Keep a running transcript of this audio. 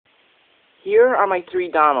Here are my three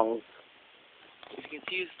Donalds. As you can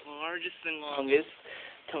see, it's the largest and longest,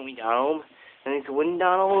 Tony Donald, and it's Wooden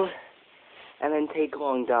Donald, and then Take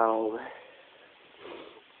Long Donald.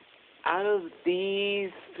 Out of these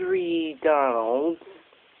three Donalds,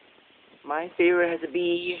 my favorite has to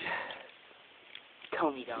be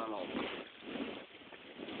Tony Donald.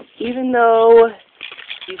 Even though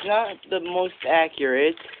he's not the most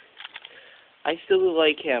accurate, I still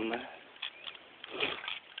like him.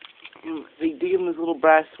 They give him his little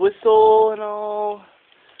brass whistle and all.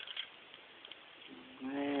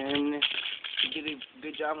 And he did a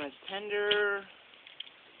good job on his tender.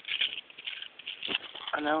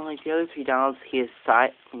 And unlike the other two Donalds, he has side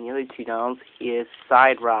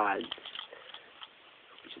rods,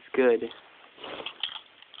 which is good.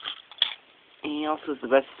 And he also has the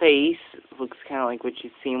best face. Looks kind of like what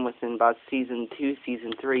you've seen within about Season 2,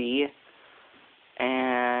 Season 3.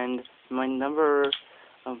 And my number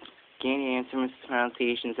of Gaining answer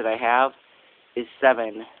mispronunciations that I have is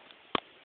 7.